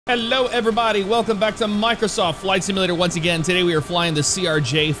Hello everybody, welcome back to Microsoft Flight Simulator once again. Today we are flying the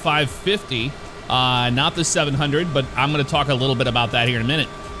CRJ 550, not the 700, but I'm going to talk a little bit about that here in a minute.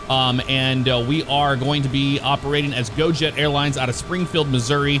 We are going to be operating as GoJet Airlines out of Springfield,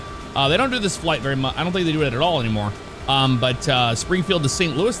 Missouri. They don't do this flight very much. I don't think they do it at all anymore. Springfield to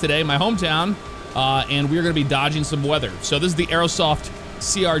St. Louis today, my hometown, and we're going to be dodging some weather. So this is the Aerosoft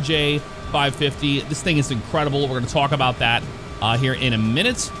CRJ 550. This thing is incredible. We're going to talk about that here in a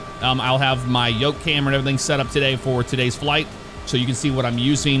minute. I'll have my yoke camera and everything set up today for today's flight, so you can see what I'm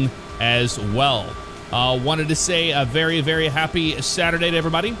using as well. Wanted to say a very, very happy Saturday to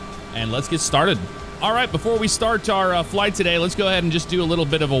everybody, and let's get started. All right, before we start our flight today, let's go ahead and just do a little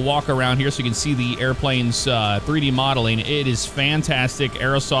bit of a walk around here so you can see the airplane's 3D modeling. It is fantastic.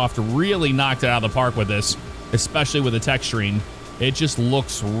 Aerosoft really knocked it out of the park with this, especially with the texturing. It just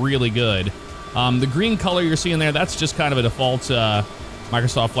looks really good. The green color you're seeing there, that's just kind of a default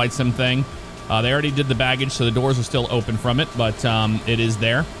Microsoft Flight Sim thing. They already did the baggage, so the doors are still open from it, but it is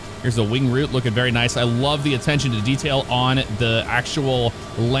there. Here's the wing root, looking very nice. I love the attention to detail on the actual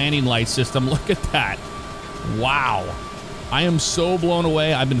landing light system. Look at that. Wow. I am so blown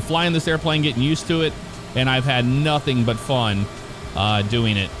away. I've been flying this airplane, getting used to it, and I've had nothing but fun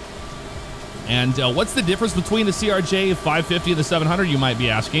doing it. And what's the difference between the CRJ 550 and the 700, you might be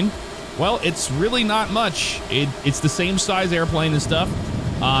asking? Well, it's really not much. It's the same size airplane and stuff.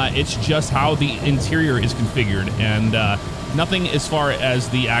 It's just how the interior is configured, and nothing as far as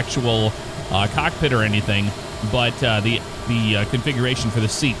the actual cockpit or anything, but the configuration for the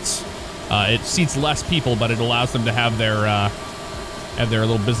seats. It seats less people, but it allows them to have their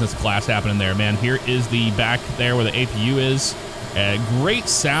little business class happening there. Man, here is the back there where the APU is. Great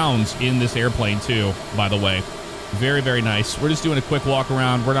sounds in this airplane too, by the way. Very, very nice. We're just doing a quick walk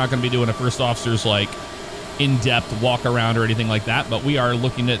around. We're not going to be doing a first officer's like in-depth walk around or anything like that, but we are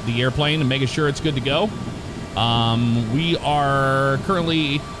looking at the airplane and making sure it's good to go. We are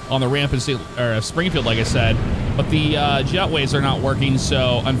currently on the ramp in Springfield, like I said, but the jetways are not working,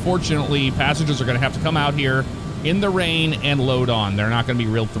 so unfortunately passengers are going to have to come out here in the rain and load on. They're not going to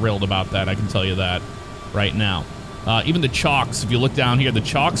be real thrilled about that, I can tell you that right now. Even the chocks, if you look down here, the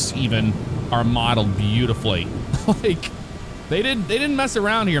chocks even are modeled beautifully. Like they didn't mess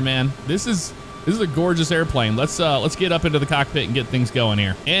around here, man. This is a gorgeous airplane. Let's get up into the cockpit and get things going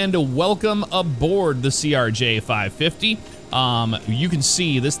here. And welcome aboard the CRJ 550. You can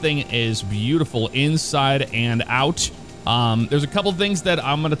see this thing is beautiful inside and out. There's a couple things that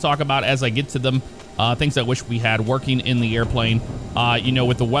I'm going to talk about as I get to them. Things I wish we had working in the airplane. You know,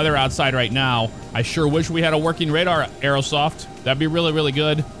 with the weather outside right now, I sure wish we had a working radar, Aerosoft. That'd be really, really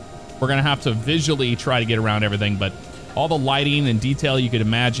good. We're going to have to visually try to get around everything, but all the lighting and detail you could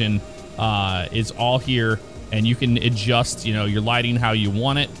imagine is all here, and you can adjust, you know, your lighting how you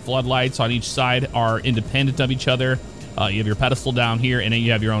want it. Floodlights on each side are independent of each other. You have your pedestal down here, and then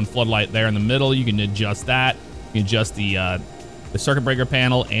you have your own floodlight there in the middle. You can adjust that. You can adjust the circuit breaker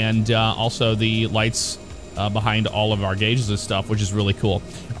panel and also the lights behind all of our gauges and stuff, which is really cool.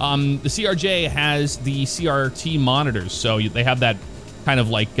 The CRJ has the CRT monitors, so they have that kind of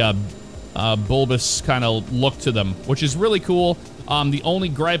like bulbous kind of look to them, which is really cool. The only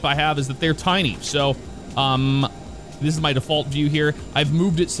gripe I have is that they're tiny. So this is my default view here. I've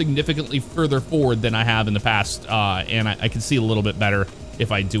moved it significantly further forward than I have in the past, and I can see a little bit better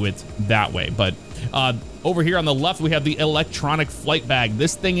if I do it that way. But over here on the left, we have the electronic flight bag.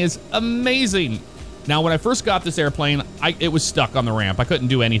 This thing is amazing. Now, when I first got this airplane, it was stuck on the ramp. I couldn't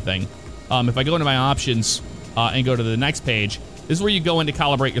do anything. If I go into my options and go to the next page, this is where you go in to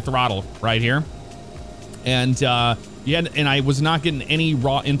calibrate your throttle right here. And and I was not getting any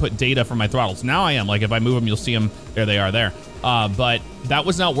raw input data from my throttles. Now I am. Like if I move them, you'll see them. There they are there. But that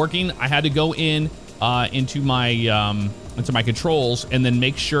was not working. I had to go in into my controls and then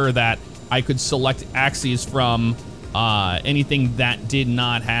make sure that I could select axes from anything that did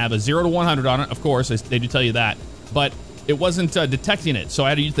not have a 0 to 100 on it. Of course, they do tell you that, but it wasn't detecting it. So I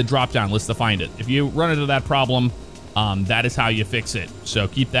had to use the drop-down list to find it. If you run into that problem, that is how you fix it. So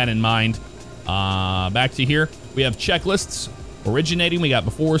keep that in mind. Back to here, we have checklists. Originating, we got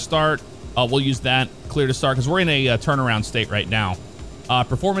before start. We'll use that. Clear to start, because we're in a turnaround state right now.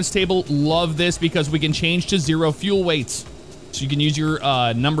 Performance table, love this because we can change to 0 fuel weights. So you can use your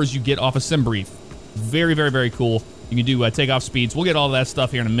numbers you get off a SimBrief. Very, very, very cool. You can do takeoff speeds. We'll get all that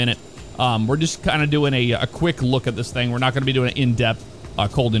stuff here in a minute. We're just kind of doing a quick look at this thing. We're not going to be doing an in-depth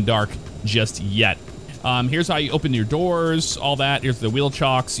cold and dark just yet. Here's how you open your doors, all that. Here's the wheel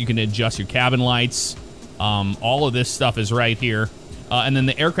chocks. You can adjust your cabin lights. All of this stuff is right here. And then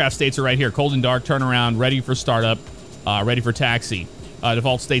the aircraft states are right here. Cold and dark, turnaround, ready for startup, ready for taxi.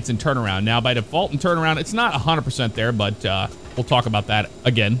 default states and turnaround. Now, by default and turnaround, it's not 100% there, but we'll talk about that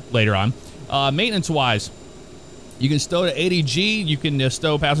again later on. Maintenance-wise, you can stow to 80G. You can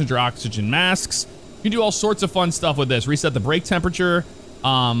stow passenger oxygen masks. You can do all sorts of fun stuff with this. Reset the brake temperature.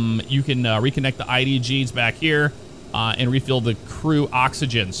 You can reconnect the IDGs back here and refill the crew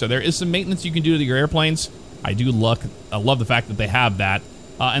oxygen. So there is some maintenance you can do to your airplanes. I love the fact that they have that.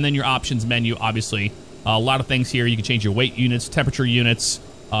 And then your options menu, obviously. A lot of things here. You can change your weight units, temperature units,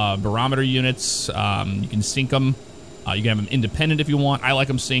 barometer units. You can sync them. You can have them independent if you want. I like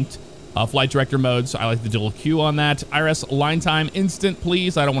them synced. Flight director modes. I like the dual Q on that. IRS line time instant,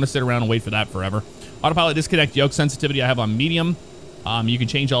 please. I don't want to sit around and wait for that forever. Autopilot disconnect yoke sensitivity I have on medium. You can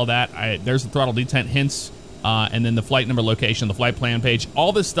change all that. There's the throttle detent hints. And then the flight number location, the flight plan page.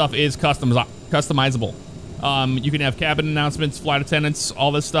 All this stuff is customizable. You can have cabin announcements, flight attendants,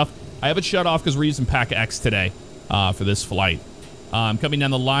 all this stuff. I have it shut off because we're using Pack X today for this flight. Coming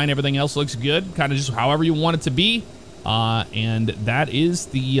down the line, everything else looks good. Kind of just however you want it to be. And that is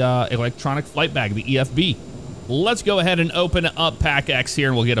the electronic flight bag, the EFB. Let's go ahead and open up Pack X here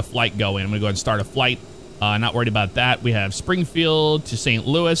and we'll get a flight going. I'm going to go ahead and start a flight. Not worried about that. We have Springfield to St.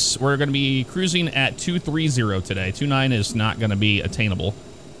 Louis. We're going to be cruising at 230 today. 29 is not going to be attainable.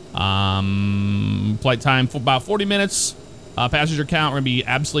 Flight time for about 40 minutes. Passenger count, we're going to be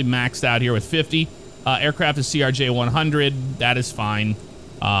absolutely maxed out here with 50. Aircraft is CRJ 100. That is fine.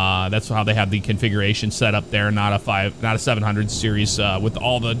 That's how they have the configuration set up there. Not a 700 series with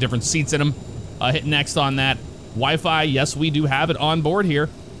all the different seats in them. Hit next on that. Wi-Fi, yes, we do have it on board here.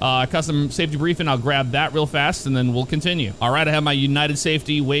 Custom safety briefing, I'll grab that real fast and then we'll continue. All right, I have my United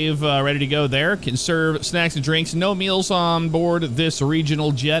Safety wave ready to go there. Can serve snacks and drinks. No meals on board this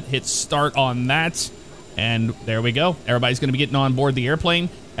regional jet. Hit start on that. And there we go. Everybody's going to be getting on board the airplane.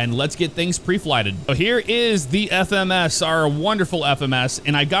 And let's get things pre-flighted. So here is the FMS, our wonderful FMS.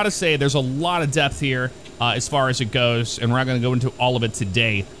 And I got to say, there's a lot of depth here as far as it goes. And we're not going to go into all of it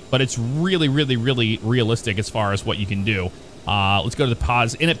today. But it's really, really, really realistic as far as what you can do. Let's go to the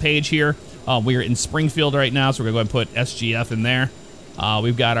pause in it page here. We're in Springfield right now, so we're going to go ahead and put SGF in there.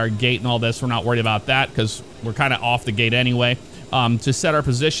 We've got our gate and all this. We're not worried about that because we're kind of off the gate anyway. To set our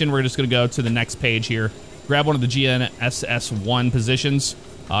position, we're just going to go to the next page here. Grab one of the GNSS1 positions.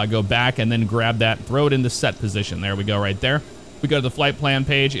 Go back and then grab that. Throw it in the set position. There we go right there. We go to the flight plan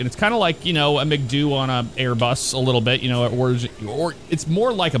page, and it's kind of like, you know, a McDo on a Airbus a little bit, you know, or it's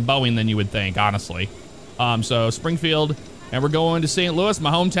more like a Boeing than you would think, honestly. So Springfield. And we're going to St. Louis,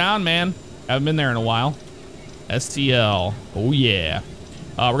 my hometown, man. Haven't been there in a while. STL. Oh, yeah.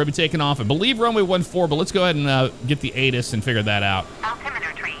 We're going to be taking off, I believe, runway 14, but let's go ahead and get the ATIS and figure that out.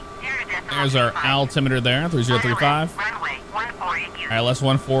 Altimeter tree. There's our altimeter there, 3035. Runway 14 in use. ILS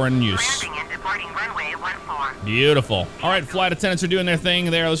 14 in use. Landing and departing runway 14. Beautiful. All right, flight attendants are doing their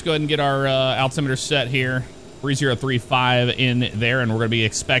thing there. Let's go ahead and get our altimeter set here. 3035 in there, and we're going to be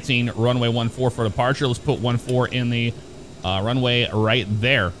expecting runway 14 for departure. Let's put 14 in the runway right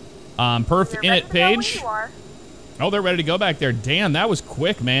there. Perf init page. Oh, they're ready to go back there. Damn, that was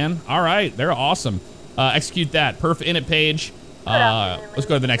quick, man. All right, they're awesome. Execute that. Perf init page. Let's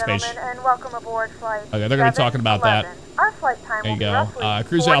go to the next page. And welcome aboard flight okay, they're going to be talking about that. Our flight time there you go.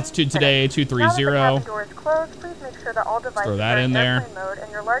 Cruise altitude today, 230. Now that the door is closed, please make sure that all devices throw that in there. Mode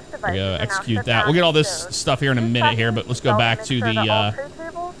and your large devices there you go. Execute that. We'll get all this stuff here in a minute here, but let's go back to the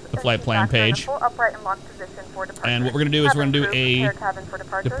flight plan page. And what we're going to do is we're going to do a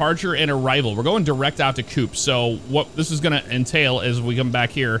departure and arrival. We're going direct out to Coop. So what this is going to entail as we come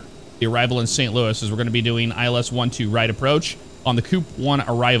back here, the arrival in St. Louis, is we're going to be doing ILS 12 right approach on the Coop 1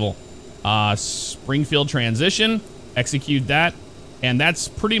 arrival. Springfield transition. Execute that, and that's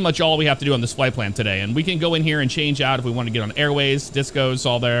pretty much all we have to do on this flight plan today. And we can go in here and change out if we want to get on airways, discos,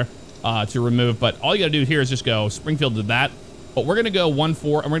 all there to remove. But all you got to do here is just go Springfield to that. But we're going to go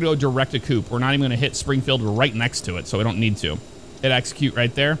 14, and we're going to go direct to Coop. We're not even going to hit Springfield. We're right next to it, so we don't need to. Hit execute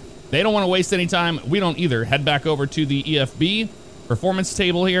right there. They don't want to waste any time. We don't either. Head back over to the EFB performance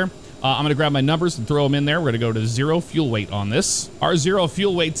table here. I'm going to grab my numbers and throw them in there. We're going to go to 0 fuel weight on this. Our 0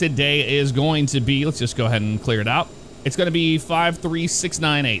 fuel weight today is going to be, let's just go ahead and clear it out. It's going to be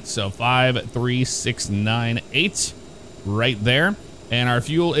 53698. So 53698 right there. And our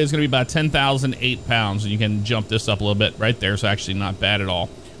fuel is going to be about 10,008 pounds. And you can jump this up a little bit right there. So actually not bad at all.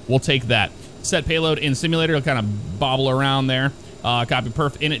 We'll take that. Set payload in simulator. It'll kind of bobble around there. Copy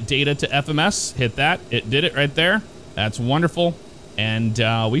perf init data to FMS. Hit that. It did it right there. That's wonderful. And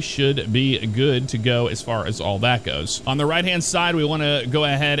we should be good to go as far as all that goes. On the right-hand side, we want to go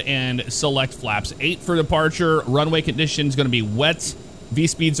ahead and select flaps 8 for departure. Runway conditions going to be wet.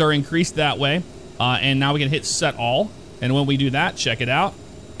 V-speeds are increased that way. And now we can hit set all. And when we do that, check it out.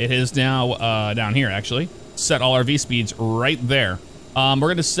 It is now down here, actually. Set all our V speeds right there. We're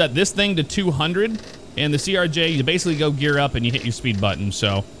going to set this thing to 200. And the CRJ, you basically go gear up and you hit your speed button.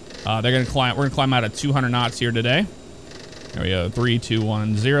 So they're going to climb. We're going to climb out at 200 knots here today. There we go. 3, 2,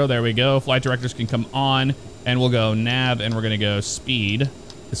 1, 0. There we go. Flight directors can come on. And we'll go nav, and we're going to go speed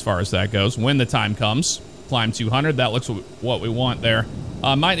as far as that goes. When the time comes, climb 200. That looks what we want there.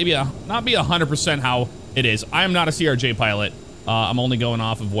 Might not be 100% how it is. I am not a CRJ pilot. I'm only going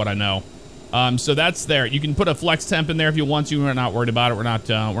off of what I know. So that's there. You can put a flex temp in there if you want to. We're not worried about it.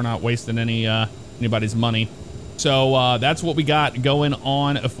 We're not wasting anybody's money. So that's what we got going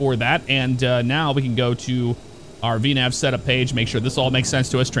on for that. And now we can go to our VNAV setup page, make sure this all makes sense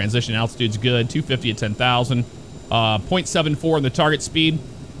to us. Transition altitude's good, 250 at 10,000. 0.74 in the target speed.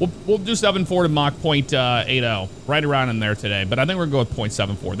 We'll do 7.4 to Mach 0.80, right around in there today. But I think we're going to go with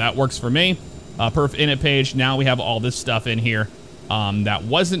 0.74. That works for me. Perf init page. Now we have all this stuff in here that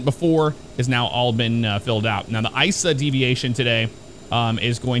wasn't before, has now all been filled out. Now the ISA deviation today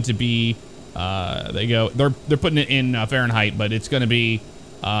is going to be, there you go. They're putting it in Fahrenheit, but it's going to be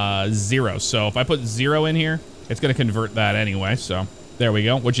 0. So if I put 0 in here, it's going to convert that anyway. So there we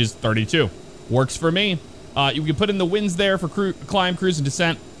go, which is 32. Works for me. You can put in the winds there for climb, cruise, and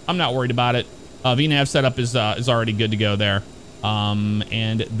descent. I'm not worried about it. VNAV setup is already good to go there.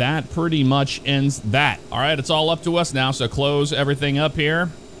 And that pretty much ends that. All right, it's all up to us now. So close everything up here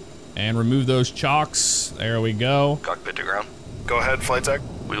and remove those chocks. There we go. Cockpit to ground. Go ahead, flight tech.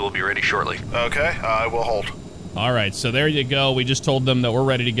 We will be ready shortly. Okay, I will hold. All right, so there you go. We just told them that we're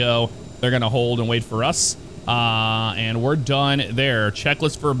ready to go. They're going to hold and wait for us. And we're done there.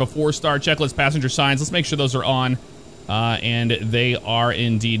 Checklist for before start, checklist passenger signs. Let's make sure those are on. And they are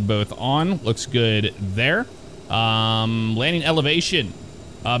indeed both on. Looks good there. Landing elevation.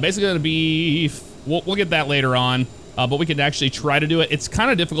 Basically going to be, we'll get that later on. But we can actually try to do it. It's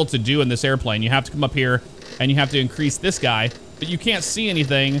kind of difficult to do in this airplane. You have to come up here and you have to increase this guy, but you can't see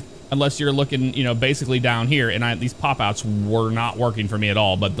anything unless you're looking, you know, basically down here. And these pop-outs were not working for me at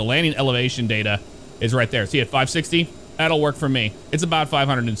all. But the landing elevation data is right there. See at 560? That'll work for me. It's about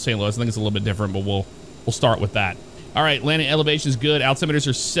 500 in St. Louis. I think it's a little bit different, but we'll start with that. All right, landing elevation is good. Altimeters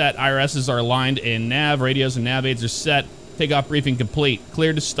are set. IRSs are aligned in nav. Radios and nav aids are set. Takeoff briefing complete.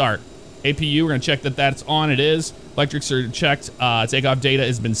 Cleared to start. APU, we're going to check that that's on. It is. Electrics are checked. Takeoff data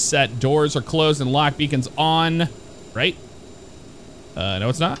has been set. Doors are closed and locked. Beacon's on. Right? No,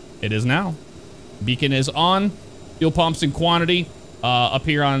 it's not. It is now. Beacon is on. Fuel pumps in quantity. Up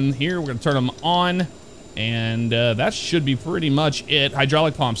here on here, we're going to turn them on. And that should be pretty much it.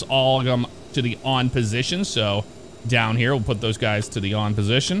 Hydraulic pumps all come to the on position. So down here, we'll put those guys to the on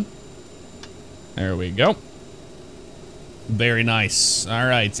position. There we go. Very nice. All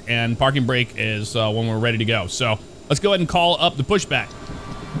right, and parking brake is when we're ready to go. So let's go ahead and call up the pushback.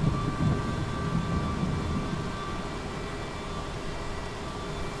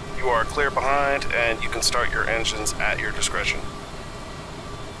 You are clear behind, and you can start your engines at your discretion.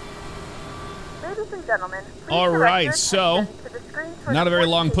 Ladies and gentlemen, please All direct right, your so attention to the screen for not a very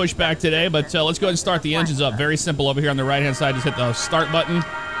long important pushback today, but let's go ahead and start the engines up. Very simple over here on the right-hand side. Just hit the start button.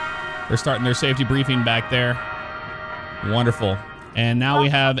 They're starting their safety briefing back there. Wonderful. And now we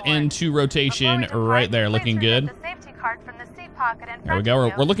have into rotation right there, looking good. There we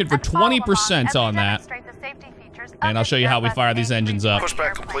go. We're looking for 20% on that. And I'll show you how we fire these engines up.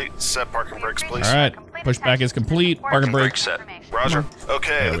 Pushback complete. Set parking brakes, please. All right. Pushback is complete. Parking brake set. Roger.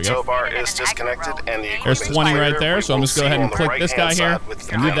 Okay, the tow bar is disconnected and the There's equipment's 20 clear. right there, so I'm just go ahead and click this guy here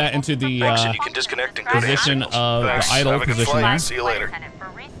and move that into the Exit, you can disconnect and go to position signals. of the Thanks. idle Have a good position flight. there. See you later.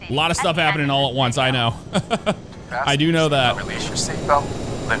 A lot of stuff happening all at once, I know. I do know that. Release your seatbelt,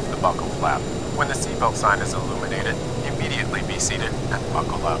 lift the buckle flap. When the seatbelt sign is illuminated, immediately be seated and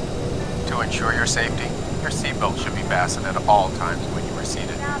buckle up. To ensure your safety, your seatbelt should be fastened at all times when you are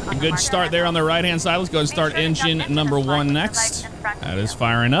seated. A good start there on the right-hand side. Let's go and start engine number 1 next. That is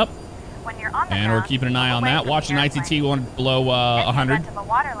firing up. And we're keeping an eye on that. Watching ITT going below 100.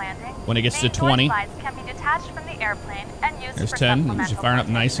 When it gets to 20. There's 10. These are firing up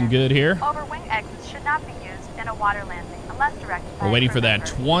nice and good here. We're waiting for that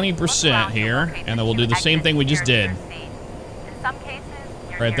 20% here, and then we'll do the same thing we just did.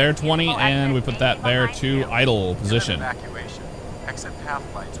 Right there, 20, and we put that there to idle position.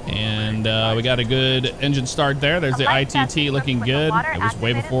 And we got a good engine start there. There's the ITT looking good. It was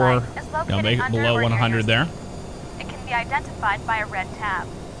way before, make it below 100 there. It can be identified by a red tab.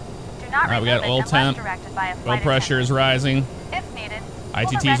 All right, we got oil temp. Oil pressure is rising. If needed,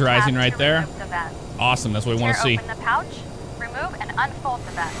 ITT's rising right there. Awesome, that's what we want to see. Open the pouch, remove and unfold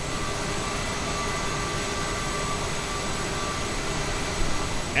the vest.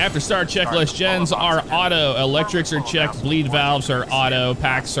 After start checklist, gens are auto, electrics are checked, bleed valves are auto,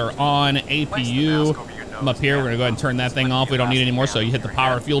 packs are on, APU. Come up here, we're gonna go ahead and turn that thing off. We don't need it anymore, so you hit the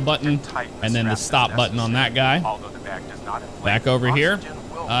power fuel button and then the stop button on that guy. Back over here,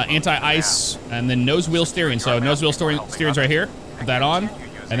 anti-ice and then nose wheel steering. So nose wheel steering's right here. Put that on.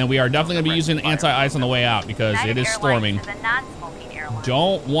 And then we are definitely gonna be using anti-ice on the way out because it is storming.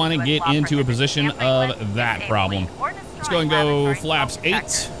 Don't want to get into a position of that problem. Let's go and go flaps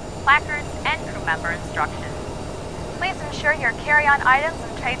 8. Placards and crew member instructions. Please ensure your carry-on items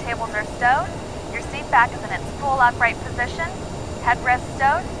and tray tables are stowed, your seat back is in its full upright position, headrest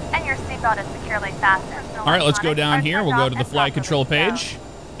stowed, and your seatbelt is securely fastened. All right, let's go down here. We'll go to the flight control page.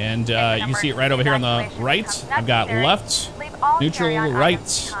 And you can see it right over here on the right. I've got left, neutral,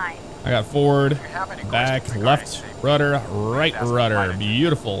 right. I got forward, back, left, rudder, right rudder.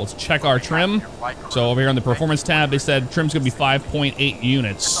 Beautiful. Let's check our trim. So over here on the performance tab, they said trim's gonna be 5.8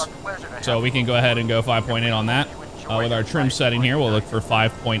 units. So we can go ahead and go 5.8 on that. With our trim setting here, we'll look for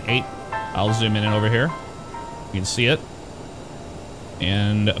 5.8. I'll zoom in over here. You can see it.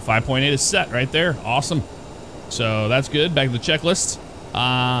 And 5.8 is set right there. Awesome. So that's good. Back to the checklist.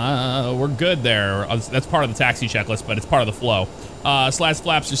 We're good there. That's part of the taxi checklist, but it's part of the flow. Slats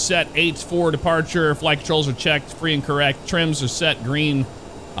flaps are set. 8 for departure. Flight controls are checked. Free and correct. Trims are set. Green.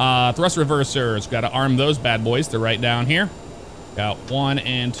 Thrust reversers. Got to arm those bad boys. They're right down here. Got 1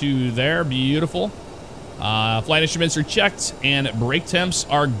 and 2 there. Beautiful. Flight instruments are checked, and brake temps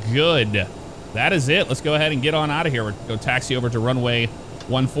are good. That is it. Let's go ahead and get on out of here. We're going to go taxi over to runway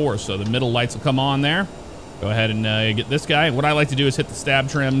 14. So the middle lights will come on there. Go ahead and get this guy. What I like to do is hit the stab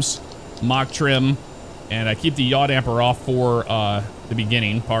trims, mock trim, and I keep the yaw damper off for the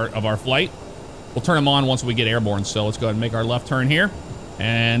beginning part of our flight. We'll turn them on once we get airborne. So let's go ahead and make our left turn here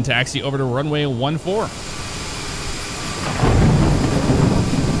and taxi over to runway 14.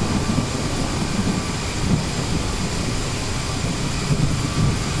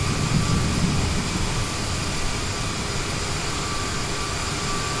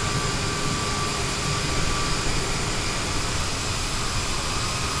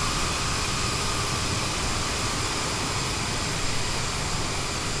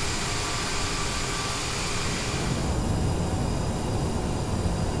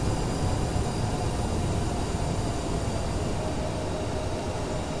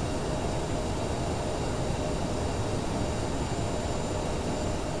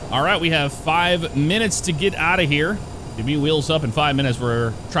 All right, we have 5 minutes to get out of here. To be wheels up in 5 minutes.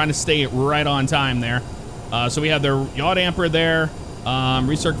 We're trying to stay right on time there. So we have the yaw damper there,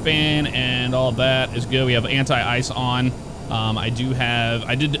 recirc fan, and all of that is good. We have anti-ice on. I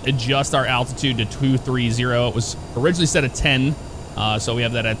did adjust our altitude to 230. It was originally set at 10, so we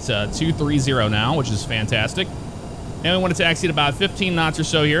have that at 230 now, which is fantastic. And we want to taxi at about 15 knots or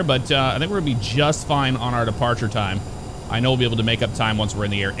so here, but I think we're gonna be just fine on our departure time. I know we'll be able to make up time once we're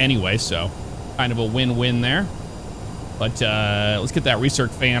in the air anyway, so kind of a win-win there. But let's get that recirc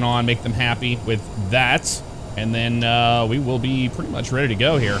fan on, make them happy with that, and then we will be pretty much ready to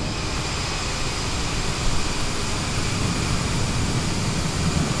go here.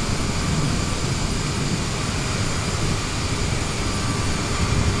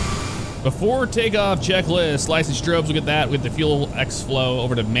 Before takeoff checklist, license strobes, we'll get that with the fuel X flow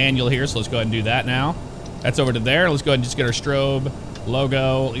over to manual here, so let's go ahead and do that now. That's over to there. Let's go ahead and just get our strobe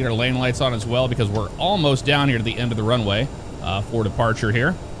logo, get our lane lights on as well, because we're almost down here to the end of the runway for departure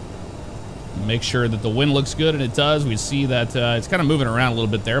here. Make sure that the wind looks good, and it does. We see that it's kind of moving around a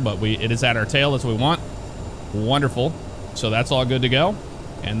little bit there, but it is at our tail. That's what we want. Wonderful. So that's all good to go.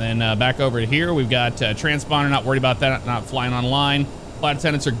 And then back over to here, we've got transponder, not worried about that, not flying on line. Flight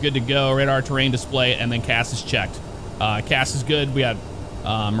attendants are good to go. Radar terrain display, and then CAS is checked. CAS is good. We got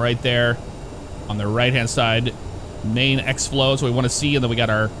right there on the right-hand side, main X flow, so we want to see, and then we got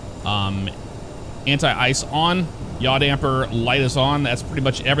our anti-ice on, yaw damper light is on. That's pretty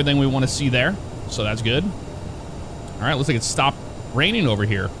much everything we want to see there, so that's good. All right, looks like it's stopped raining over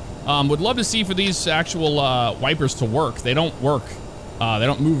here. Would love to see for these actual wipers to work. They don't work. They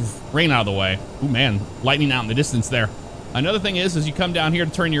don't move rain out of the way. Ooh, man, lightning out in the distance there. Another thing is you come down here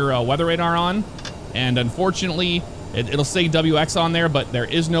to turn your weather radar on, and unfortunately, it'll say WX on there, but there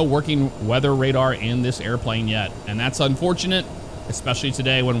is no working weather radar in this airplane yet. And that's unfortunate, especially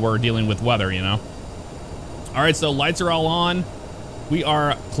today when we're dealing with weather, you know. All right, so lights are all on. We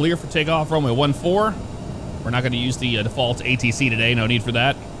are clear for takeoff, runway 14. We're not going to use the default ATC today. No need for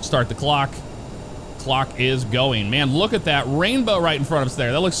that. Start the clock. Clock is going. Man, look at that rainbow right in front of us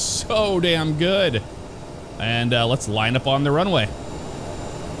there. That looks so damn good. And let's line up on the runway.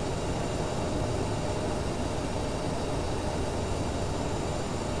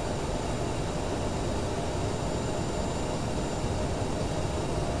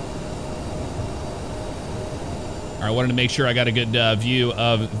 All right, I wanted to make sure I got a good view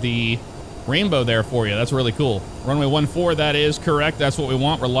of the rainbow there for you. That's really cool. Runway 14, that is correct. That's what we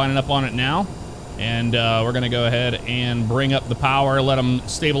want. We're lining up on it now. And we're going to go ahead and bring up the power, let them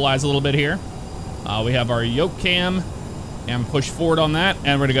stabilize a little bit here. We have our yoke cam and push forward on that.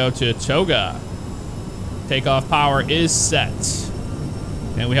 And we're going to go to toga. Takeoff power is set.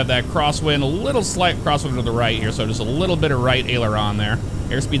 And we have that crosswind, a little slight crosswind to the right here. So just a little bit of right aileron there.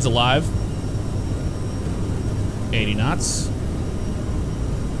 Airspeed's alive. 80 knots.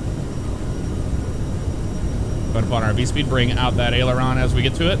 Going up on our V-speed, bring out that aileron as we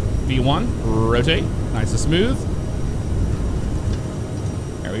get to it. V1, rotate, nice and smooth.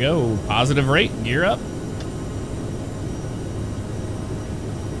 There we go, positive rate, gear up.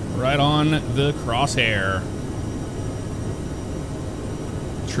 Right on the crosshair.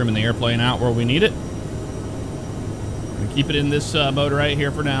 Trimming the airplane out where we need it. Gonna keep it in this mode right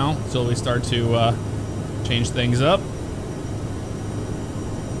here for now until we start to change things up.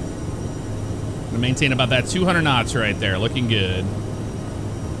 Gonna maintain about that 200 knots right there, looking good.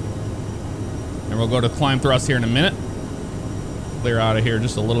 And we'll go to climb thrust here in a minute. Clear out of here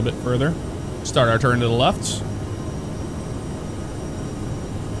just a little bit further. Start our turn to the left.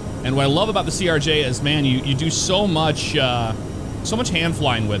 And what I love about the CRJ is, man, you do so much hand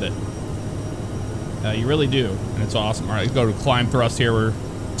flying with it. You really do, and it's awesome. All right, let's go to climb thrust here. We're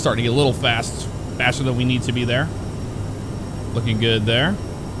starting to get a little faster than we need to be there. Looking good there.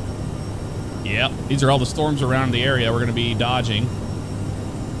 Yep, these are all the storms around the area we're going to be dodging.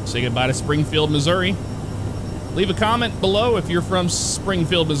 Say goodbye to Springfield, Missouri. Leave a comment below if you're from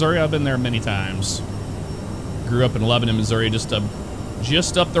Springfield, Missouri. I've been there many times. Grew up in Lebanon, Missouri, just up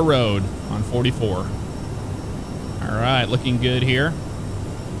the road on 44. All right, looking good here.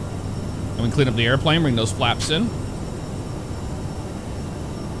 And we clean up the airplane, bring those flaps in.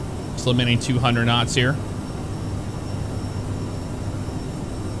 Just eliminating 200 knots here.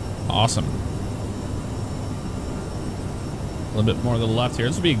 Awesome. A little bit more to the left here.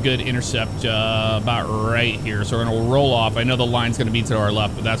 This will be a good intercept about right here. So we're going to roll off. I know the line's going to be to our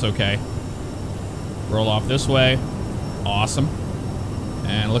left, but that's okay. Roll off this way. Awesome.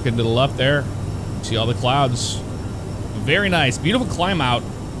 And looking to the left there. See all the clouds. Very nice. Beautiful climb out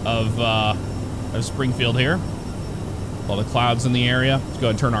of Springfield here. All the clouds in the area. Let's go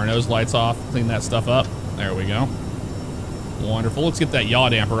ahead and turn our nose lights off. Clean that stuff up. There we go. Wonderful. Let's get that yaw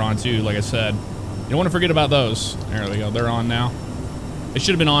damper on too, like I said. You don't want to forget about those. There we go. They're on now. It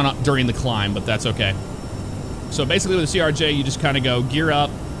should have been on during the climb, but that's okay. So basically with the CRJ, you just kind of go gear up.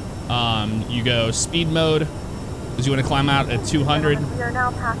 You go speed mode because you want to climb out at 200. We are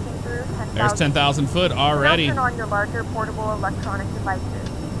now passing through 10,000. There's 10,000 foot already. Now turn on your larger portable electronic devices.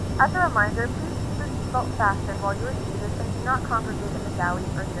 As a reminder, please keep your seatbelt fastened while you are seated and do not congregate in the galley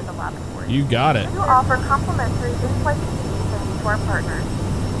or near the lavatory. You got it. We will offer complimentary in-flight communication to our partners.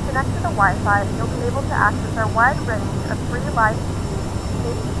 Connect to the Wi-Fi and you'll be able to access our wide range of free live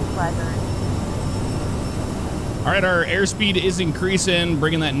TV library. All right, our airspeed is increasing,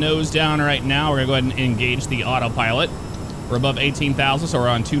 bringing that nose down right now. We're going to go ahead and engage the autopilot. We're above 18,000, so we're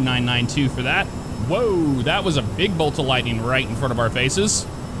on 2992 for that. Whoa, that was a big bolt of lightning right in front of our faces.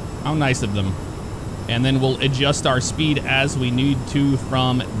 How nice of them. And then we'll adjust our speed as we need to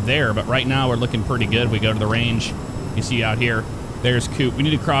from there. But right now, we're looking pretty good. We go to the range. You see out here, there's Coop. We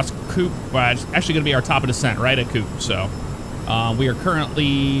need to cross Coop. Well, it's actually going to be our top of descent right at Coop. So we are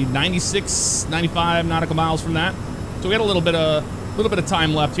currently 96, 95 nautical miles from that. So we got a little bit of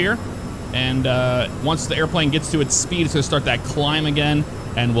time left here. And once the airplane gets to its speed, it's going to start that climb again.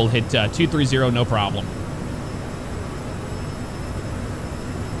 And we'll hit 230, no problem.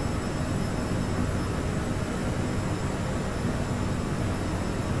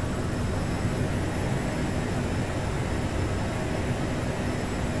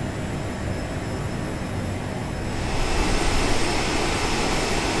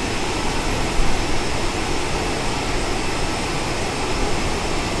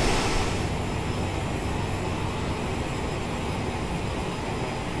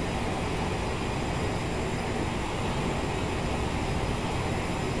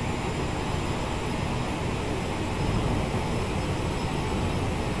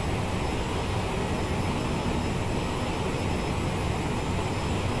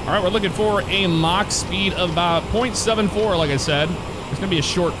 All right, we're looking for a Mach speed of about 0.74, like I said. It's going to be a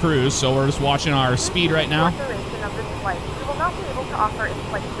short cruise, so we're just watching our speed right now. For the duration of this flight, we will not be able to offer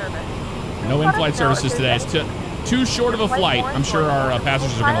in-flight service. No in-flight services today. It's too short of a flight. I'm sure our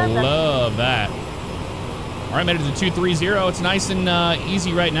passengers are going to love that. All right, made it to 230. It's nice and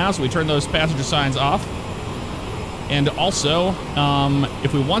easy right now, so we turn those passenger signs off. And also,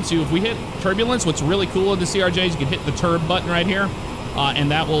 if we want to. If we hit turbulence, what's really cool in the CRJ is you can hit the turb button right here,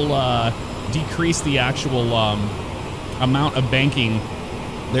 and that will decrease the actual amount of banking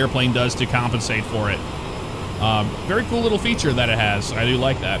the airplane does to compensate for it. Very cool little feature that it has. I do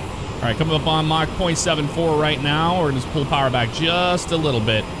like that. All right, coming up on Mach 0.74 right now. We're going to pull power back just a little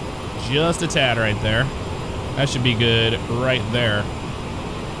bit. Just a tad right there. That should be good right there.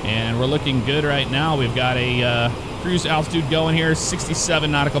 And we're looking good right now. We've got a cruise altitude going here,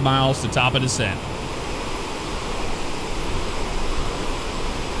 67 nautical miles to top of descent.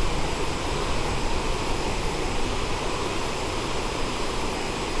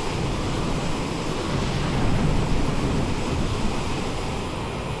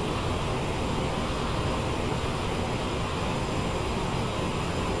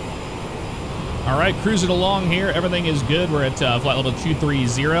 All right, cruising along here. Everything is good. We're at flight level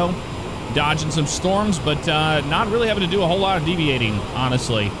 230, dodging some storms, but not really having to do a whole lot of deviating,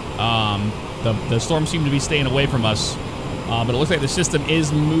 honestly. The storms seem to be staying away from us, but it looks like the system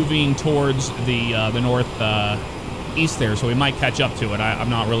is moving towards the northeast there, so we might catch up to it. I'm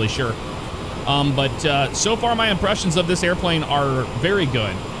not really sure. But so far, my impressions of this airplane are very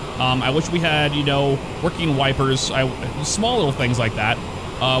good. I wish we had, you know, working wipers, small little things like that.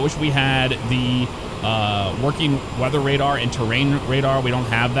 Wish we had the working weather radar and terrain radar. We don't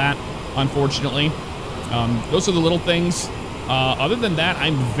have that, unfortunately. Those are the little things. Other than that,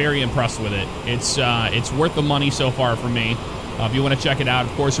 I'm very impressed with it. It's worth the money so far for me. If you want to check it out,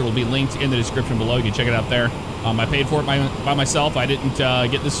 of course, it will be linked in the description below. You can check it out there. I paid for it by myself. I didn't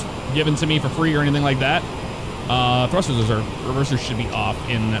get this given to me for free or anything like that. Thrusters reversers should be off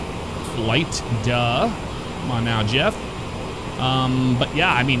in flight. Duh. Come on now, Jeff. But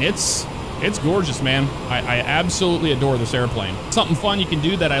yeah, I mean, it's gorgeous, man. I absolutely adore this airplane. Something fun you can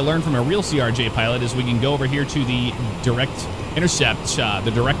do that I learned from a real CRJ pilot is we can go over here to the direct intercept,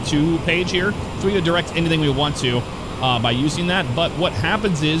 the direct to page here. So we can direct anything we want to by using that. But what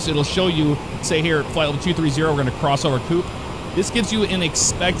happens is it'll show you, say here, flight level 230, we're going to cross over Coop. This gives you an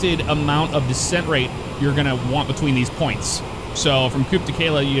expected amount of descent rate you're going to want between these points. So from Coop to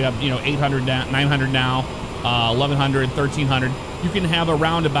Kayla, you have, you know, 800 now, 900 now. 1100, 1300. You can have a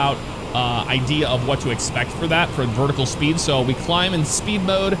roundabout idea of what to expect for that for vertical speed. So we climb in speed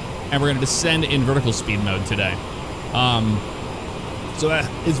mode, and we're going to descend in vertical speed mode today. So that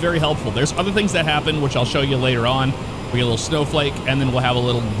is very helpful. There's other things that happen, which I'll show you later on. We get a little snowflake, and then we'll have a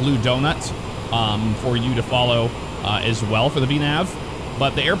little blue donut for you to follow as well for the VNAV.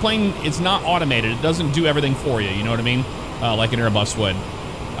 But the airplane, it's not automated. It doesn't do everything for you, you know what I mean? Like an Airbus would.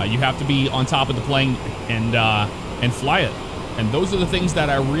 You have to be on top of the plane and fly it. And those are the things that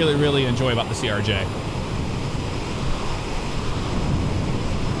I really, really enjoy about the CRJ.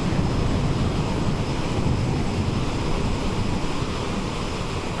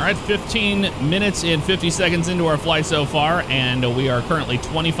 All right, 15 minutes and 50 seconds into our flight so far, and we are currently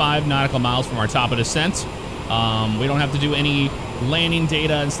 25 nautical miles from our top of descent. We don't have to do any landing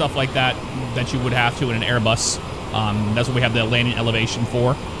data and stuff like that that you would have to in an Airbus. That's what we have the landing elevation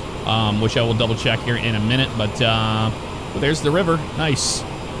for, which I will double check here in a minute. But there's the river. Nice.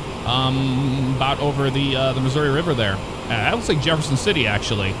 About over the Missouri River there. That looks like Jefferson City,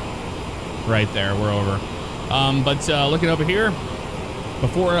 actually. Right there, we're over. But looking over here,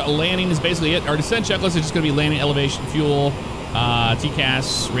 before landing is basically it. Our descent checklist is just going to be landing, elevation, fuel,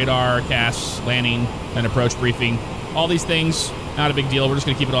 TCAS, radar, CAS, landing, and approach briefing. All these things, not a big deal. We're just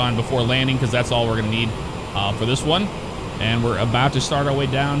going to keep it on before landing because that's all we're going to need for this one. And we're about to start our way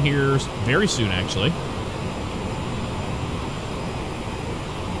down here very soon, actually.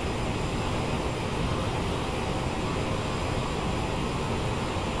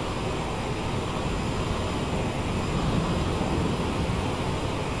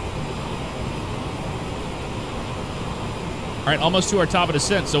 All right, almost to our top of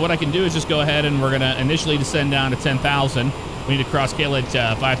descent. So what I can do is just go ahead and we're going to initially descend down to 10,000. We need to cross Kayla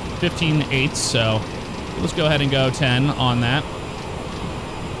at 15.8, so let's go ahead and go 10 on that.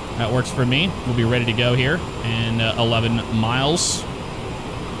 That works for me. We'll be ready to go here in 11 miles.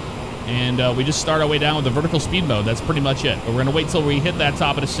 And we just start our way down with the vertical speed mode. That's pretty much it. But we're going to wait till we hit that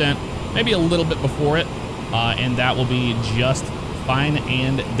top of descent, maybe a little bit before it, and that will be just fine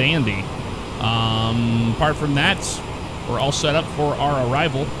and dandy. Apart from that, we're all set up for our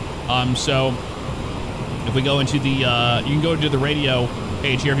arrival. So if we go into the, you can go to the radio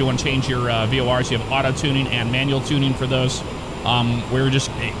page here if you want to change your VORs. You have auto tuning and manual tuning for those. We're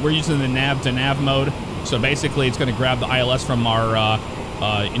using the nav to nav mode. So basically, it's going to grab the ILS from our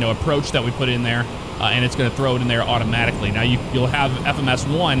approach that we put in there, and it's going to throw it in there automatically. Now you'll have FMS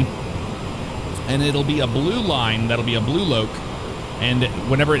 1, and it'll be a blue line. That'll be a blue loc. And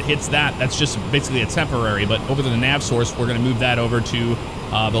whenever it hits that, that's just basically a temporary. But over to the nav source, we're going to move that over to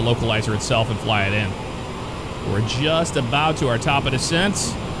the localizer itself and fly it in. We're just about to our top of descent.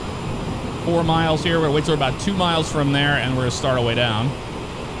 4 miles here. We're going to wait till we're about 2 miles from there, and we're going to start our way down.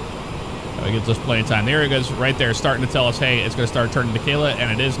 That gives us plenty of time. There it goes, right there, starting to tell us, hey, it's going to start turning to Kayla,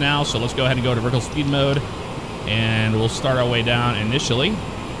 and it is now. So let's go ahead and go to vertical speed mode, and we'll start our way down initially.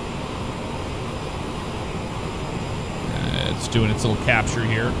 It's doing its little capture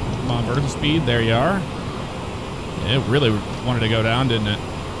here. Come on, vertical speed. There you are. It really wanted to go down, didn't it?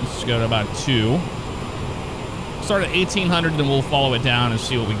 Let's go to about 2. Start at 1800, then we'll follow it down and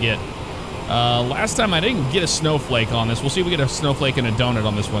see what we get. Last time I didn't get a snowflake on this. We'll see if we get a snowflake and a donut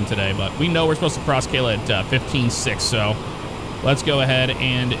on this one today, but we know we're supposed to cross Kayla at 15.6, so let's go ahead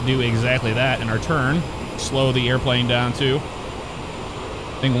and do exactly that in our turn. Slow the airplane down too.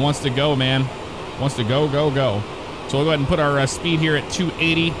 Thing wants to go, man. Wants to go, go, go. So we'll go ahead and put our speed here at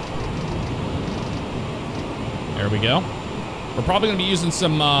 280. There we go. We're probably going to be using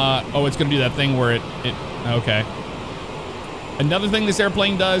some, oh, it's going to do that thing where okay. Another thing this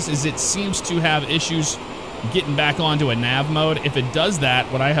airplane does is it seems to have issues getting back onto a nav mode. If it does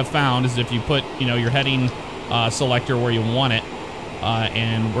that, what I have found is if you put, you know, your heading selector where you want it,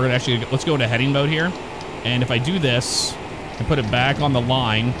 and we're gonna actually, let's go into heading mode here. And if I do this and put it back on the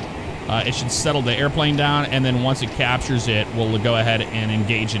line, it should settle the airplane down, and then once it captures it, we'll go ahead and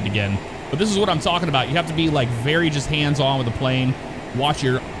engage it again. But this is what I'm talking about. You have to be like very just hands-on with the plane. Watch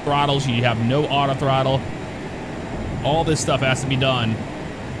your throttles. You have no auto throttle. All this stuff has to be done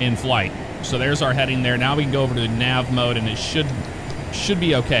in flight. So there's our heading there. Now we can go over to the nav mode, and it should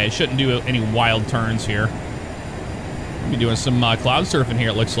be okay. It shouldn't do any wild turns here. We'll be doing some cloud surfing here,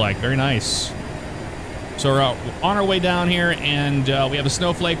 it looks like. Very nice. So we're on our way down here, and we have a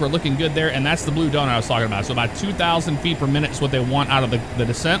snowflake. We're looking good there, and that's the blue donut I was talking about. So about 2,000 feet per minute is what they want out of the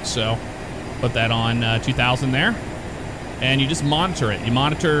descent. So put that on 2,000 there. And you just monitor it. You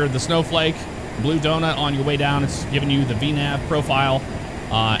monitor the snowflake, blue donut on your way down. It's giving you the VNAV profile,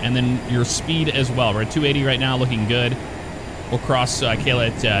 and then your speed as well. We're at 280 right now, looking good. We'll cross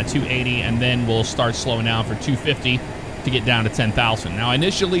Kayla at 280, and then we'll start slowing down for 250 to get down to 10,000. Now,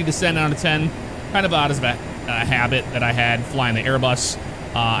 initially, descend down to 10, kind of out of a habit that I had flying the Airbus.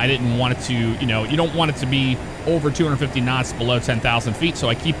 I didn't want it to, you know, you don't want it to be over 250 knots below 10,000 feet, so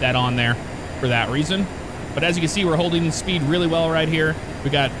I keep that on there for that reason. But as you can see, we're holding speed really well right here. We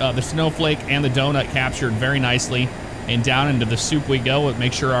got the snowflake and the donut captured very nicely. And down into the soup we go.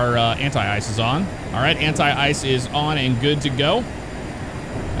 Make sure our anti-ice is on. All right, anti-ice is on and good to go.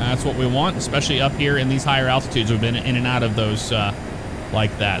 That's what we want, especially up here in these higher altitudes. We've been in and out of those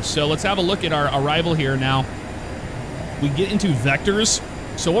like that. So let's have a look at our arrival here now. We get into vectors.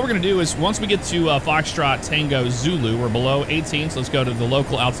 So what we're going to do is once we get to Foxtrot Tango Zulu, we're below 18. So let's go to the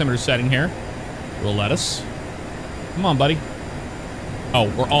local altimeter setting here. Will let us. Come on, buddy. Oh,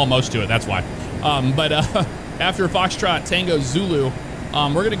 we're almost to it. That's why. But after Foxtrot Tango Zulu,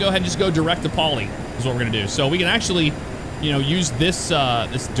 we're going to go ahead and just go direct to Poly is what we're going to do. So we can actually, you know, use this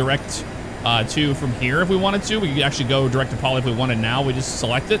this direct to from here if we wanted to. We could actually go direct to Poly if we wanted now. We just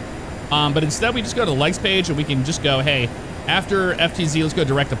select it. But instead, we just go to the legs page, and we can just go, hey, after FTZ, let's go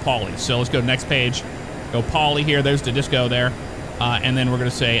direct to Poly. So let's go to next page. Go Poly here. There's the disco there. And then we're going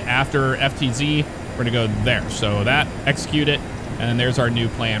to say after FTZ, we're going to go there. So that, execute it, and then there's our new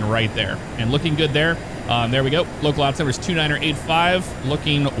plan right there. And looking good there. There we go. Local altimeter is 2985.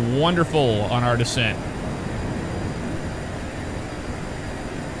 Looking wonderful on our descent.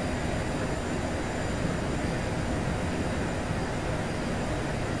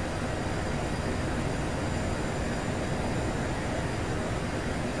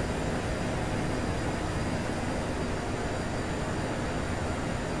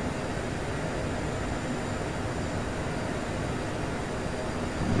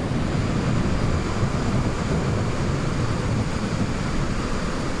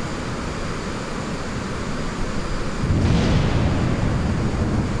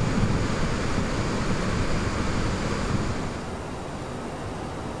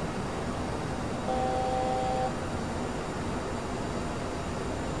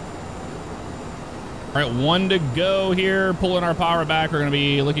 All right, 1 to go here. Pulling our power back. We're going to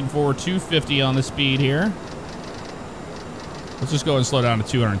be looking for 250 on the speed here. Let's just go and slow down to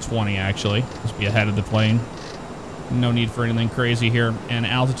 220, actually. Let's be ahead of the plane. No need for anything crazy here. And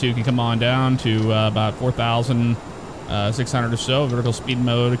altitude can come on down to about 4,600 or so. Vertical speed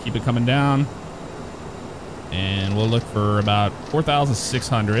mode, keep it coming down. And we'll look for about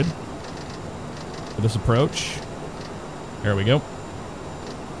 4,600 for this approach. There we go.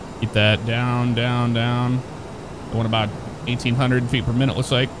 Keep that down, down, down. I want about 1,800 feet per minute,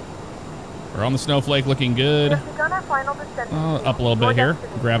 looks like. We're on the snowflake, looking good. We have begun our final descent Up a little bit here.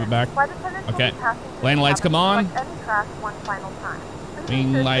 Grab it back. Flight attendants will Okay. be passing through Lane the lights come cabin on. to collect any trash one final time. Please Lane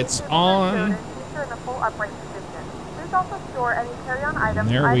ensure lights seat tables are on. stowed and seats are in a full upright position. Please also store any carry-on items.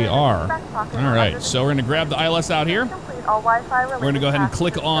 There we either in the are. back pocket or All under right, the so we're going to grab the ILS out here. Complete all Wi-Fi We're going to go ahead and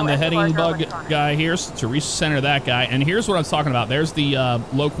click on the heading bug guy here to recenter that guy. And here's what I was talking about. There's the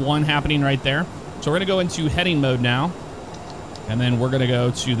Loc 1 happening right there. So we're going to go into heading mode now. And then we're going to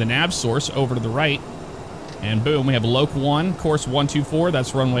go to the nav source over to the right. And boom, we have Loc 1, course 124.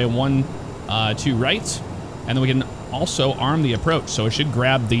 That's runway 12 right. And then we can also arm the approach. So it should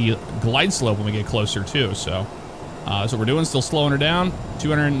grab the glide slope when we get closer too. So that's what we're doing. Still slowing her down.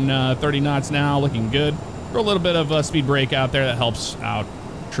 230 knots now, looking good. Throw a little bit of speed brake out there. That helps out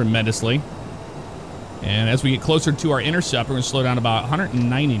tremendously. And as we get closer to our intercept, we're going to slow down about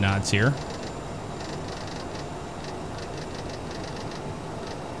 190 knots here.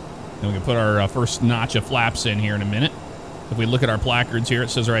 And we can put our first notch of flaps in here in a minute. If we look at our placards here,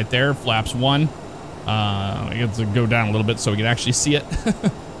 it says right there, flaps 1. I have to go down a little bit so we can actually see it.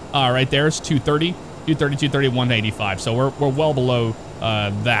 Right there, it's 230, 230, 185. So we're well below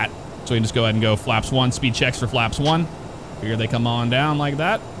that. So we can just go ahead and go flaps 1, speed checks for flaps 1. Here they come on down like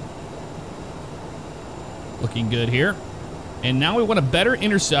that. Looking good here. And now we want a better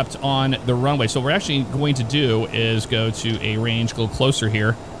intercept on the runway. So what we're actually going to do is go to a range, go closer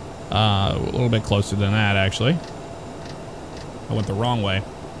here. A little bit closer than that, actually. I went the wrong way.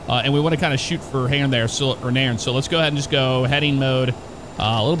 And we want to kind of shoot for here and there, so let's go ahead and just go heading mode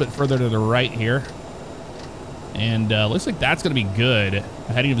a little bit further to the right here. And looks like that's going to be good. A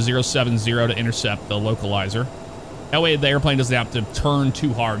heading of 070 to intercept the localizer. That way the airplane doesn't have to turn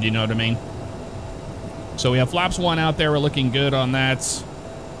too hard, you know what I mean? So we have flaps 1 out there. We're looking good on that.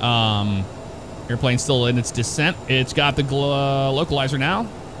 Airplane's still in its descent. It's got the localizer now.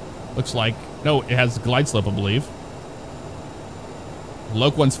 Looks like, no, it has glide slope, I believe.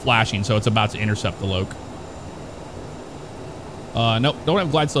 Loc 1's flashing, so it's about to intercept the Loc. Nope, don't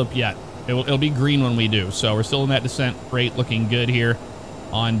have glide slope yet. It'll be green when we do. So we're still in that descent rate, looking good here.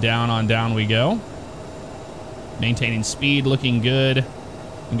 On down we go. Maintaining speed, looking good.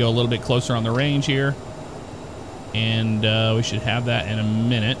 And go a little bit closer on the range here. And we should have that in a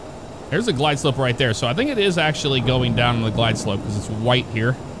minute. There's a glide slope right there. So I think it is actually going down on the glide slope because it's white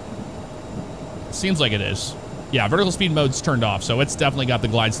here. Seems like it is. Yeah, vertical speed mode's turned off, so it's definitely got the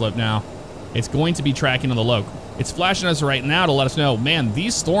glide slope now. It's going to be tracking on the Loc. It's flashing us right now to let us know, man,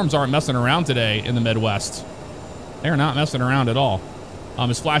 these storms aren't messing around today in the Midwest. They're not messing around at all.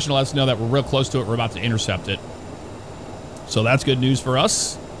 It's flashing to let us know that we're real close to it. We're about to intercept it. So that's good news for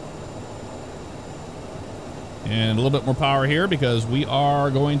us. And a little bit more power here because we are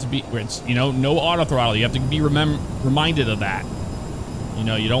going to be, it's, you know, no auto throttle. You have to be reminded of that. You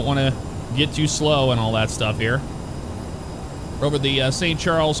know, you don't want to get too slow and all that stuff here. We're over the St.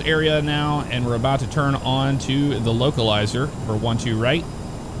 Charles area now, and we're about to turn on to the localizer for 12 right.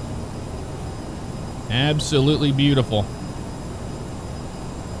 Absolutely beautiful.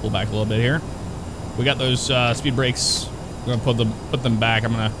 Pull back a little bit here. We got those speed brakes. We're gonna put them back.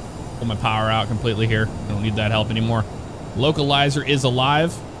 I'm gonna pull my power out completely here. I don't need that help anymore. Localizer is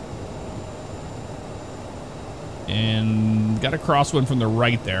alive. And got a crosswind from the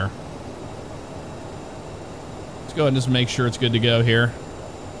right there. Let's go ahead and just make sure it's good to go here.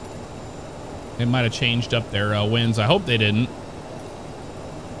 They might have changed up their winds. I hope they didn't.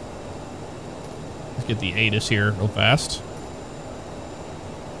 Let's get the ATIS here real fast.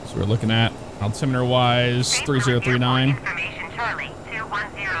 So we're looking at altimeter-wise 3039. Information Charlie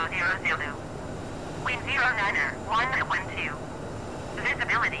 21000. Wind 09er 112.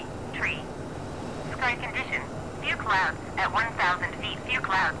 Visibility tree. Sky condition. Few clouds at 1,000 feet. Few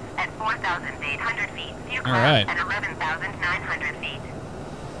clouds at 4,800 feet. Few clouds at 11,900 feet.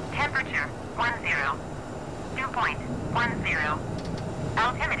 Temperature 10. Dew point 10.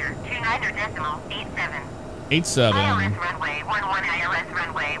 Altimeter 29.87. 87. ILS runway 11, ILS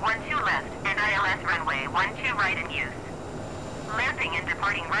runway 12 left, and ILS runway 12 right in use. Landing and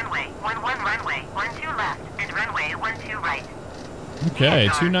departing runway 11 runway 12 left, and runway 12 right. Okay,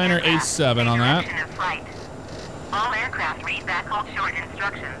 2987 on that. All aircraft read back hold short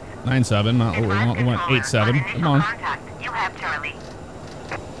instructions. 97, not what we want 87. Come on. You have Charlie.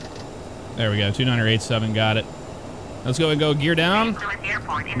 There we go, 2987, got it. Let's go and go gear down.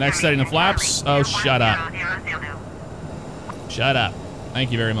 Next setting the flaps. Oh, shut up. Shut up.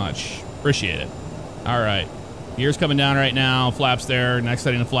 Thank you very much. Appreciate it. All right. Gear's coming down right now. Flaps there. Next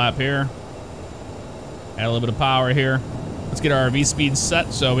setting the flap here. Add a little bit of power here. Let's get our V speed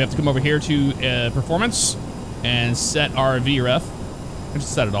set. So we have to come over here to performance. and set our VREF. I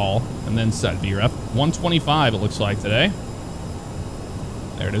just set it all and then set VREF. 125 it looks like today.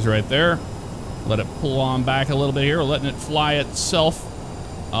 There it is right there. Let it pull on back a little bit here. We're letting it fly itself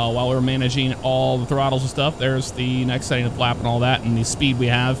while we're managing all the throttles and stuff. There's the next setting of flap and all that and the speed we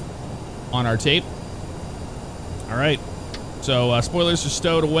have on our tape. All right. So spoilers are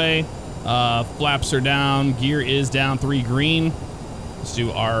stowed away. Flaps are down. Gear is down 3 green. Let's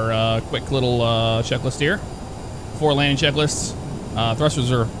do our quick little checklist here. 4 landing checklists.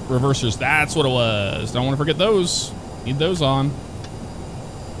 Thrusters or reversers. That's what it was. Don't want to forget those. Need those on.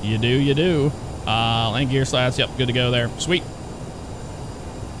 You do, you do. Landing gear slats. Yep, good to go there. Sweet.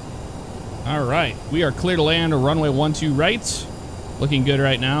 All right. We are clear to land. Runway 12 right. Looking good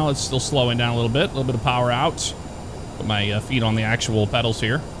right now. It's still slowing down a little bit of power out. Put my feet on the actual pedals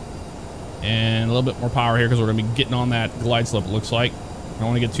here. And a little bit more power here because we're going to be getting on that glide slope, it looks like. Don't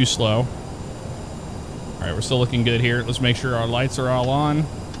want to get too slow. All right, we're still looking good here. Let's make sure our lights are all on.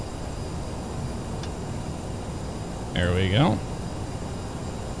 There we go.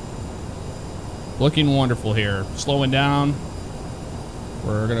 Looking wonderful here. Slowing down.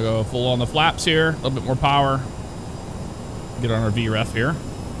 We're going to go full on the flaps here. A little bit more power. Get on our VREF here.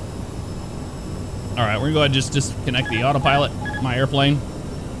 All right, we're going to go ahead and just disconnect the autopilot, my airplane.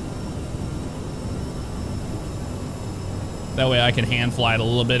 That way I can hand fly it a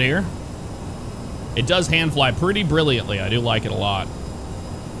little bit here. It does hand fly pretty brilliantly. I do like it a lot.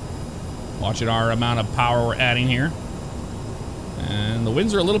 Watching our amount of power we're adding here. And the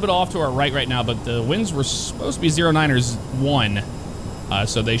winds are a little bit off to our right now, but the winds were supposed to be 09 or 1.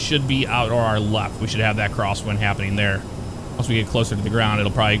 So they should be out or our left. We should have that crosswind happening there. Once we get closer to the ground,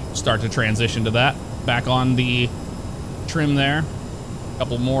 it'll probably start to transition to that. Back on the trim there. A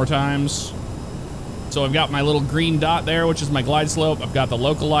couple more times. So I've got my little green dot there, which is my glide slope. I've got the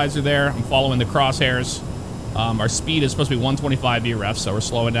localizer there. I'm following the crosshairs. Our speed is supposed to be 125 VREF, so we're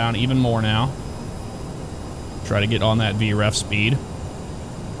slowing down even more now. Try to get on that VREF speed.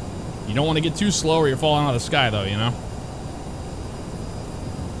 You don't want to get too slow or you're falling out of the sky, though, you know?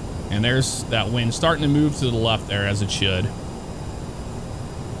 And there's that wind starting to move to the left there, as it should.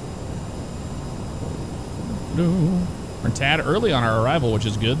 We're a tad early on our arrival, which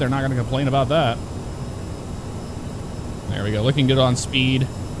is good. They're not going to complain about that. There we go. Looking good on speed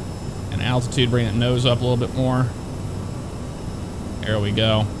and altitude. Bring that nose up a little bit more. There we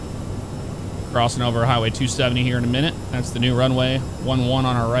go. Crossing over Highway 270 here in a minute. That's the new runway 11 on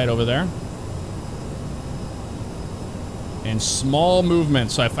our right over there. And small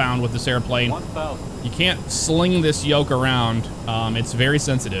movements I found with this airplane. 1,000. You can't sling this yoke around. It's very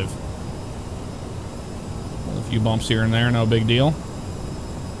sensitive. A few bumps here and there, no big deal.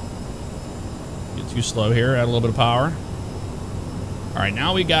 Get too slow here, add a little bit of power. All right,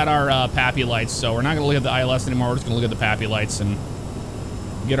 now we got our PAPI lights, so we're not going to look at the ILS anymore. We're just going to look at the PAPI lights and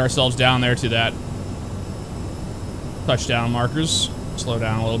get ourselves down there to that touchdown markers. Slow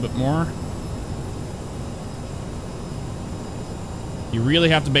down a little bit more. You really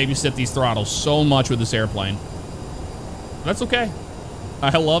have to babysit these throttles so much with this airplane. That's okay.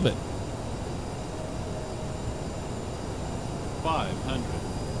 I love it. 500.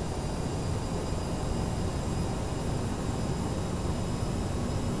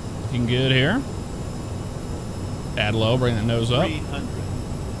 Looking good here. Add low, bring that nose up. 300.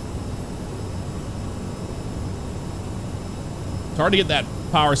 It's hard to get that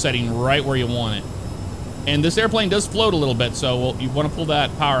power setting right where you want it. And this airplane does float a little bit, so you want to pull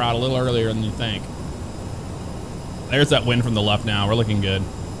that power out a little earlier than you think. There's that wind from the left now. We're looking good.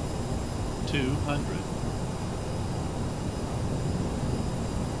 200.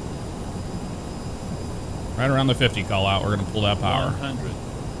 Right around the 50 call out, we're going to pull that power. 100.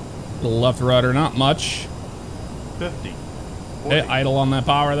 Little left rudder, not much. 50. 40, Okay, idle on that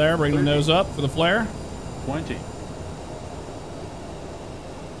power there. Bring 30, the nose up for the flare. 20.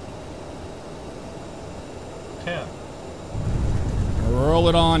 10. Roll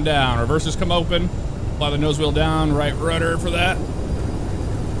it on down. Reversers come open. Fly the nose wheel down. Right rudder for that.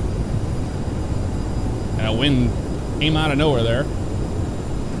 That wind came out of nowhere there.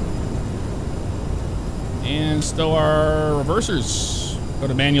 And stow our reversers. Go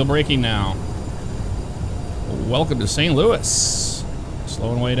to manual braking now. Welcome to St. Louis.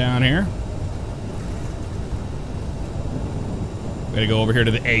 Slowing way down here. We gotta go over here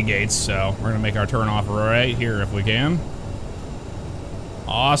to the A gates, so we're gonna make our turn off right here if we can.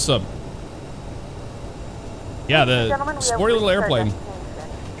 Awesome. Yeah, the sporty little airplane.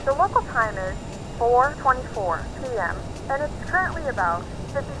 The local time is 4:24 p.m. and it's currently about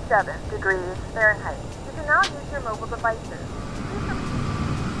 57 degrees Fahrenheit. You can now use your mobile devices.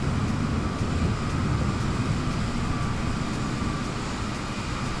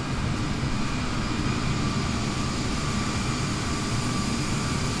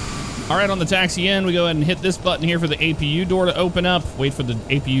 All right, on the taxi in, we go ahead and hit this button here for the APU door to open up. Wait for the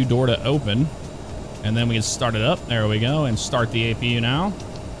APU door to open. And then we can start it up. There we go. And start the APU now.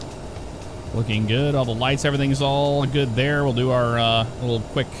 Looking good. All the lights, everything's all good there. We'll do our little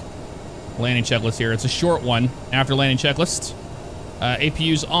quick landing checklist here. It's a short one after landing checklist.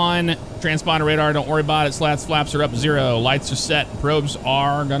 APU's on. Transponder radar, don't worry about it. Slats, flaps are up 0. Lights are set. Probes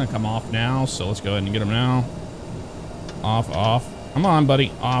are going to come off now. So let's go ahead and get them now. Off, off. Come on,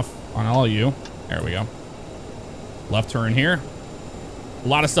 buddy. Off on all of you. There we go. Left turn here. A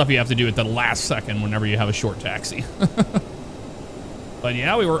lot of stuff you have to do at the last second whenever you have a short taxi. But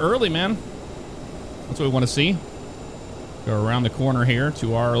yeah, we were early, man. That's what we want to see. Go around the corner here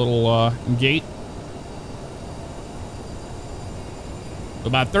to our little gate.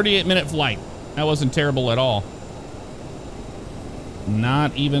 About 38-minute flight. That wasn't terrible at all.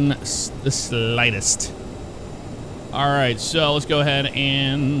 Not even the slightest. All right, so let's go ahead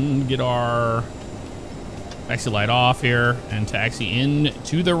and get our taxi light off here and taxi in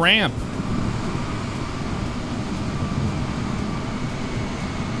to the ramp.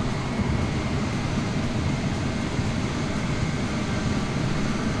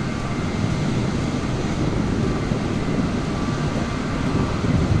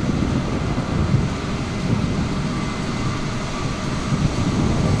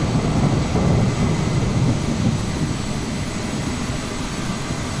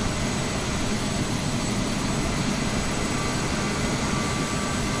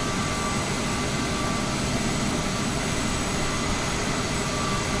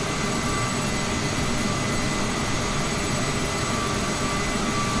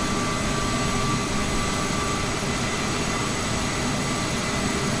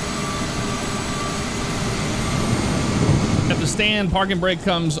 Stand, parking brake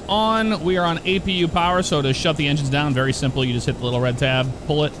comes on. We are on APU power, so to shut the engines down, very simple. You just hit the little red tab,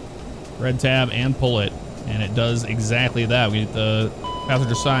 pull it, red tab, and pull it. And it does exactly that. We get the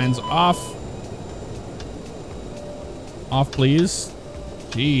passenger signs off. Off, please.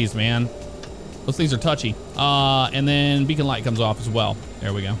 Jeez, man. Those things are touchy. And then beacon light comes off as well.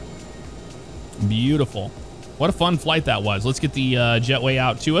 There we go. Beautiful. What a fun flight that was. Let's get the jetway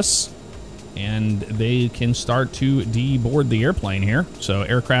out to us. And they can start to deboard the airplane here. So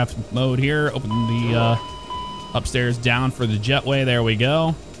aircraft mode here. Open the upstairs down for the jetway. There we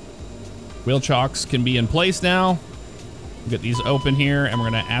go. Wheel chocks can be in place now. We'll get these open here, and we're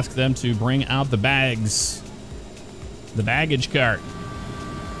going to ask them to bring out the bags. The baggage cart.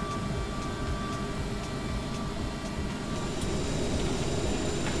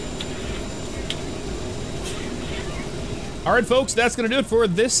 All right, folks, that's going to do it for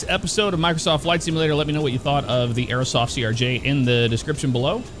this episode of Microsoft Flight Simulator. Let me know what you thought of the Aerosoft CRJ in the description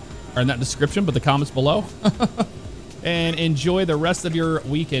below. Or not description, but the comments below. And enjoy the rest of your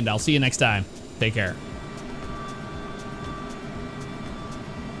weekend. I'll see you next time. Take care.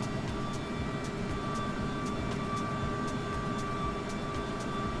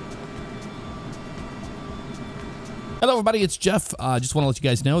 Hello, everybody. It's Jeff. Just want to let you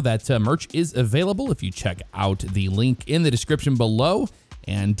guys know that merch is available if you check out the link in the description below.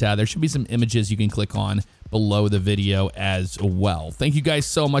 And there should be some images you can click on below the video as well. Thank you guys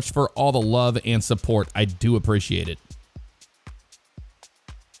so much for all the love and support. I do appreciate it.